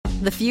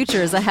The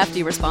future is a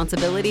hefty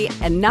responsibility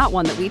and not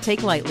one that we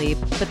take lightly,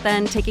 but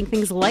then taking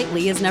things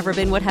lightly has never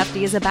been what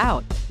Hefty is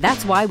about.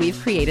 That's why we've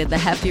created the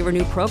Hefty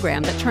Renew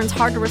program that turns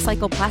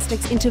hard-to-recycle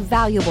plastics into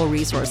valuable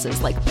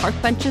resources like park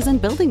benches and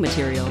building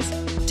materials.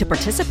 To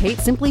participate,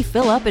 simply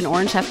fill up an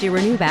orange Hefty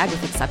Renew bag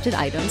with accepted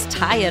items,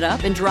 tie it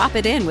up, and drop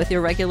it in with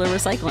your regular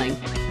recycling.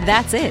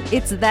 That's it.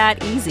 It's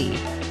that easy.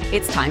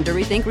 It's time to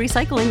rethink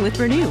recycling with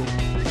Renew.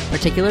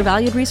 Particular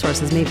valued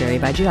resources may vary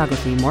by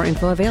geography. More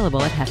info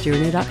available at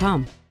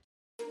heftyrenew.com.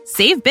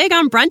 Save big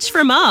on brunch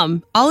for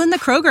mom, all in the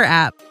Kroger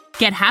app.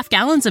 Get half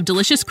gallons of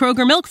delicious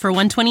Kroger milk for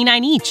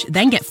 $1.29 each.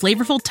 Then get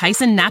flavorful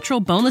Tyson natural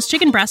boneless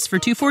chicken breasts for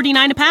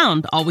 $2.49 a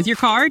pound, all with your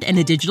card and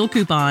a digital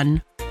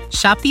coupon.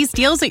 Shop these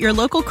deals at your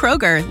local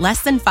Kroger,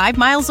 less than 5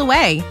 miles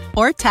away.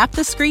 Or tap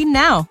the screen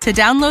now to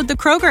download the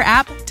Kroger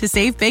app to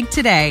save big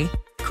today.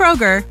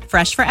 Kroger,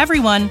 fresh for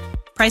everyone.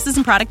 Prices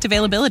and product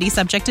availability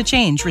subject to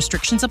change.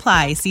 Restrictions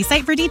apply. See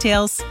site for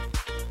details.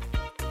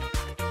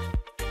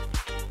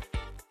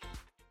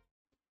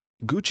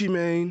 Gucci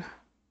Mane,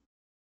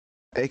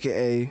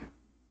 a.k.a.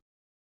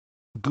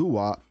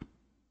 Guwop,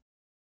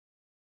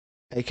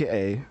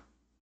 a.k.a.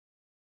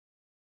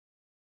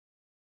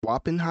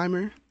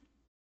 Woppenheimer.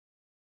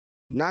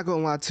 Not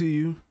gonna lie to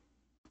you,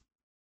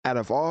 out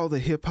of all the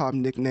hip-hop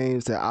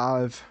nicknames that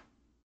I've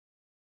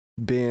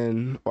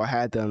been or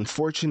had the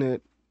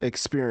unfortunate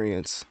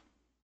experience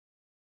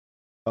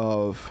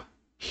of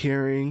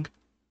hearing,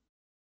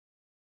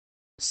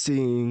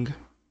 seeing,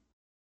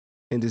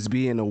 and just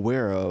being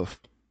aware of,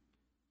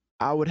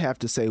 I would have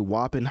to say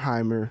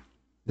Woppenheimer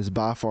is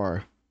by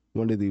far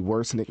one of the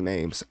worst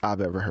nicknames I've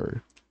ever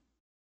heard.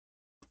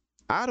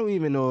 I don't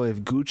even know if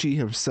Gucci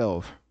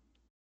himself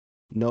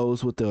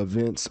knows what the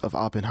events of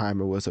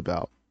Oppenheimer was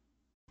about.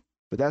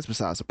 But that's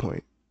besides the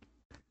point.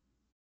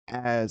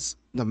 As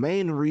the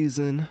main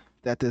reason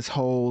that this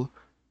whole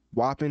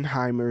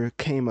Woppenheimer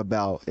came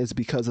about is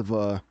because of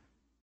a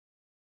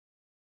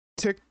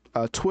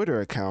Twitter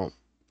account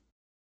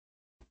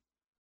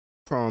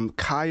from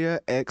Kaya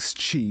X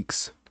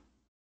Cheeks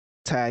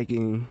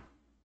tagging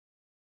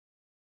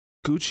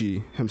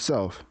Gucci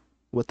himself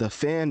with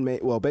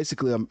a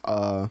basically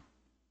a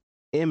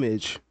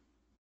image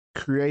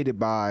created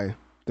by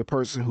the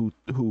person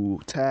who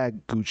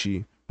tagged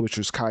Gucci, which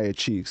was Kaya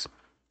Cheeks.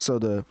 So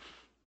the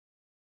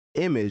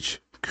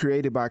image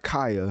created by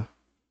Kaya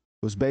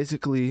was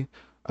basically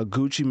a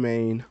Gucci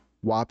Mane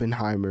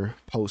Woppenheimer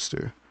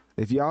poster.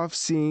 If y'all have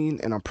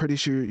seen, and I'm pretty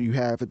sure you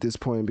have at this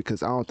point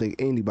because I don't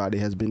think anybody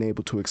has been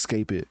able to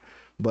escape it,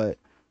 but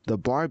the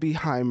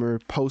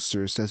Barbieheimer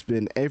posters that's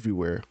been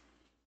everywhere,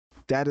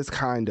 that is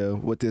kind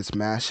of what this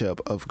mashup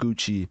of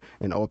Gucci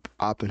and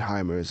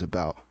Oppenheimer is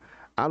about.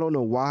 I don't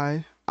know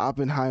why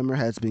Oppenheimer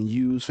has been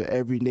used for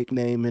every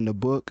nickname in the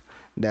book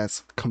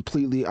that's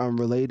completely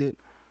unrelated,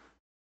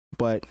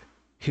 but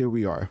here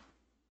we are.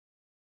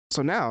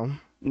 So now,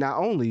 not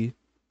only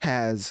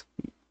did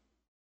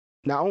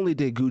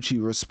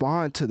Gucci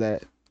respond to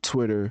that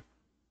Twitter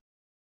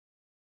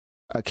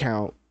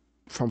account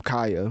from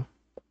Kaya,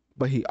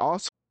 but he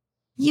also...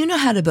 You know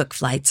how to book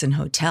flights and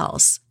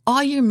hotels.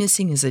 All you're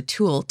missing is a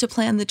tool to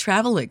plan the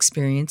travel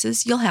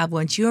experiences you'll have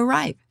once you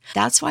arrive.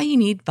 That's why you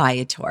need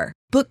Viator.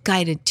 Book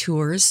guided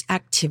tours,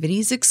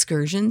 activities,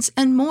 excursions,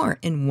 and more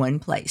in one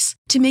place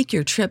to make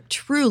your trip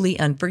truly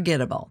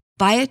unforgettable.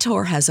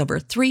 Viator has over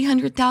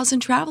 300,000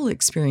 travel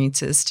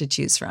experiences to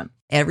choose from.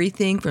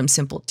 Everything from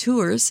simple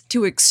tours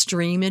to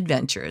extreme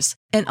adventures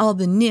and all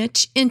the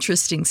niche,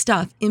 interesting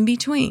stuff in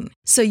between.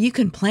 So you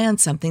can plan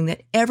something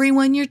that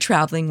everyone you're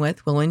traveling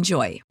with will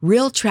enjoy.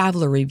 Real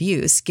traveler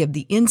reviews give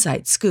the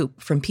inside scoop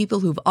from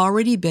people who've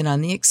already been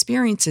on the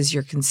experiences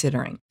you're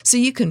considering. So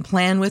you can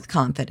plan with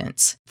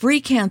confidence. Free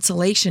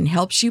cancellation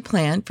helps you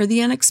plan for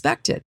the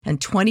unexpected.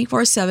 And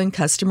 24/7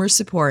 customer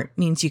support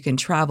means you can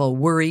travel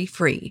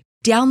worry-free.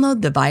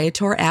 Download the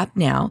Viator app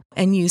now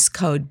and use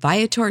code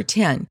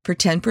Viator10 for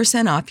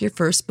 10% off your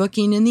first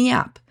booking in the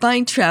app.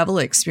 Find travel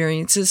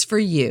experiences for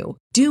you.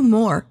 Do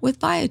more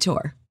with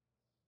Viator.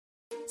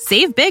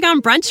 Save big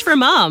on brunch for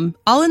mom,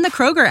 all in the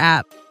Kroger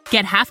app.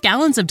 Get half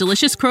gallons of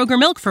delicious Kroger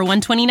milk for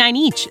 $1.29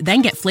 each.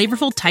 Then get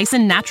flavorful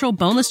Tyson natural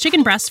boneless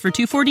chicken breasts for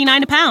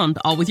 $2.49 a pound,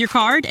 all with your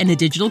card and a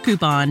digital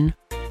coupon.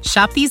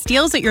 Shop these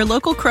deals at your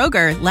local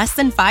Kroger, less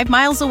than 5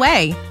 miles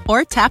away.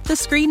 Or tap the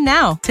screen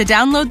now to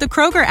download the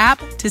Kroger app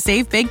to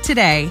save big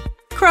today.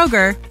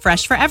 Kroger,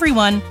 fresh for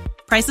everyone.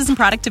 Prices and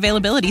product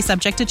availability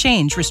subject to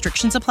change.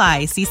 Restrictions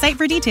apply. See site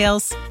for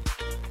details.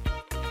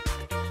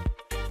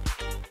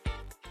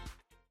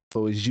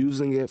 So is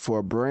using it for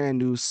a brand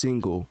new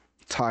single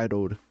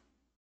titled,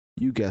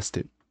 you guessed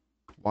it,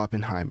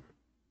 Woppenheimer.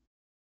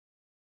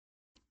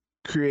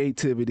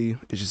 Creativity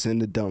is just in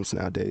the dumps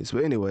nowadays.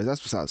 But anyways,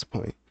 that's besides the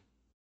point.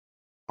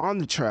 On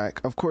the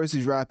track, of course,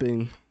 he's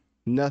rapping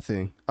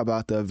nothing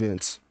about the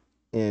events,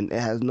 and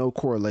it has no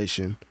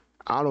correlation.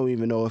 I don't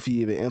even know if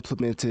he even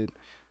implemented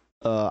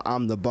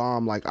I'm the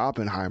bomb like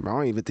Oppenheimer. I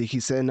don't even think he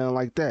said nothing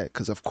like that,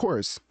 because of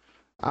course,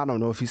 I don't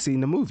know if he's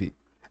seen the movie.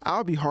 I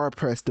would be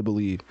hard-pressed to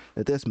believe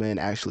that this man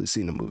actually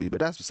seen the movie, but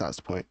that's besides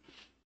the point.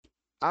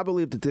 I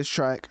believe that this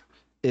track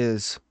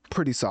is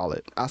pretty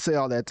solid. I say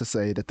all that to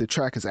say that the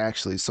track is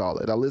actually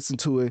solid. I listened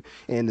to it,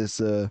 and it's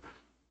a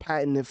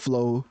patented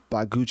flow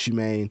by Gucci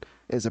Mane.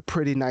 It's a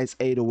pretty nice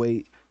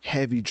 808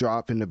 heavy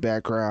drop in the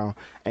background,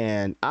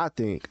 and I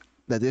think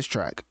that this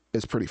track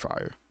is pretty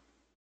fire.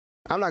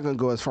 I'm not going to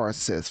go as far as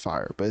to say it's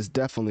fire, but it's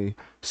definitely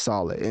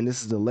solid. And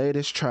this is the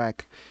latest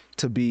track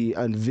to be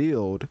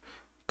unveiled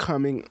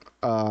coming,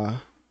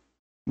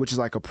 which is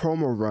like a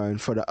promo run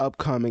for the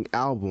upcoming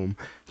album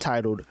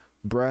titled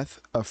Breath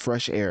of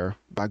Fresh Air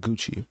by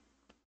Gucci.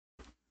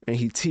 And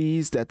he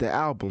teased that the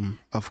album,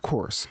 of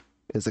course,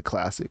 is a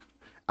classic.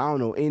 I don't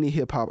know any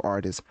hip hop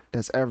artist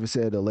that's ever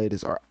said the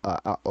latest or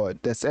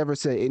that's ever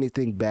said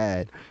anything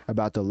bad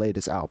about the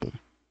latest album.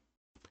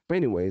 But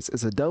anyways,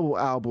 it's a double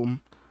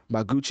album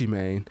by Gucci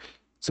Mane.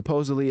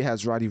 Supposedly it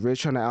has Roddy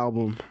Ricch on the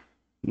album,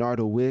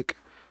 Nardo Wick,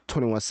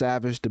 21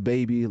 Savage, The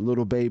Baby,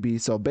 Little Baby.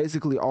 So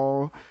basically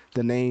all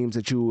the names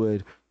that you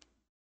would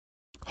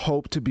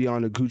hope to be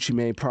on the Gucci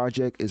Mane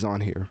project is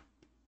on here.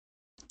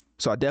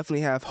 So I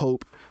definitely have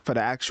hope for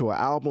the actual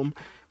album.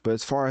 But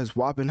as far as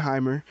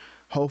Woppenheimer,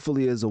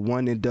 hopefully it's a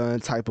one and done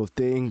type of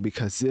thing,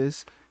 because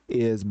this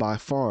is by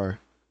far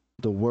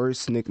the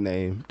worst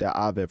nickname that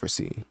I've ever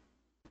seen.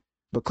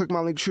 But click my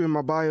link tree in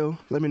my bio.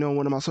 Let me know on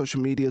one of my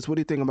social medias. What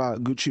do you think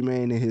about Gucci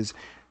Mane and his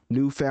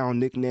newfound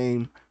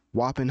nickname,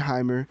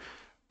 Woppenheimer?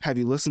 Have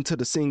you listened to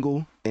the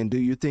single, and do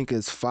you think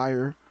it's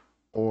fire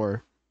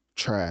or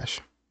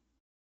trash?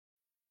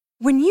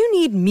 When you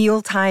need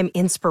mealtime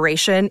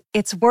inspiration,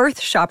 it's worth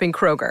shopping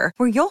Kroger,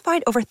 where you'll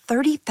find over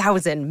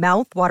 30,000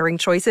 mouth-watering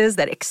choices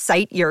that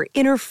excite your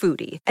inner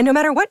foodie. And no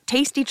matter what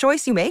tasty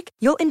choice you make,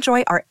 you'll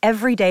enjoy our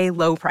everyday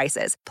low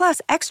prices, plus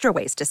extra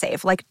ways to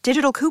save, like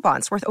digital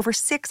coupons worth over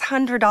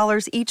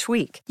 $600 each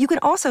week. You can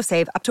also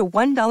save up to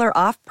 $1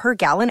 off per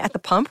gallon at the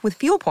pump with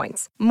fuel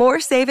points.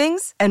 More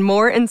savings and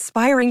more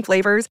inspiring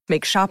flavors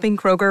make shopping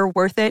Kroger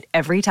worth it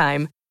every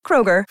time.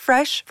 Kroger,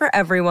 fresh for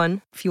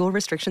everyone. Fuel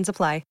restrictions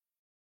apply.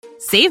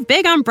 Save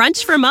big on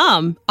brunch for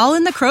mom, all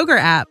in the Kroger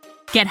app.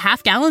 Get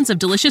half gallons of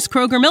delicious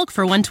Kroger milk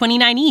for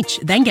 $1.29 each.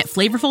 Then get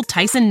flavorful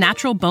Tyson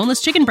natural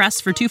boneless chicken breasts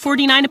for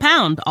 $2.49 a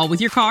pound, all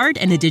with your card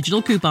and a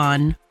digital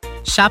coupon.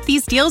 Shop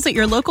these deals at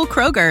your local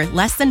Kroger,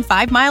 less than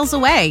 5 miles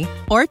away.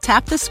 Or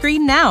tap the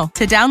screen now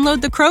to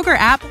download the Kroger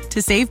app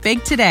to save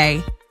big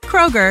today.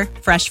 Kroger,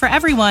 fresh for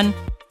everyone.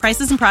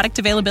 Prices and product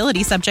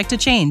availability subject to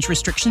change.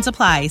 Restrictions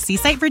apply. See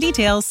site for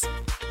details.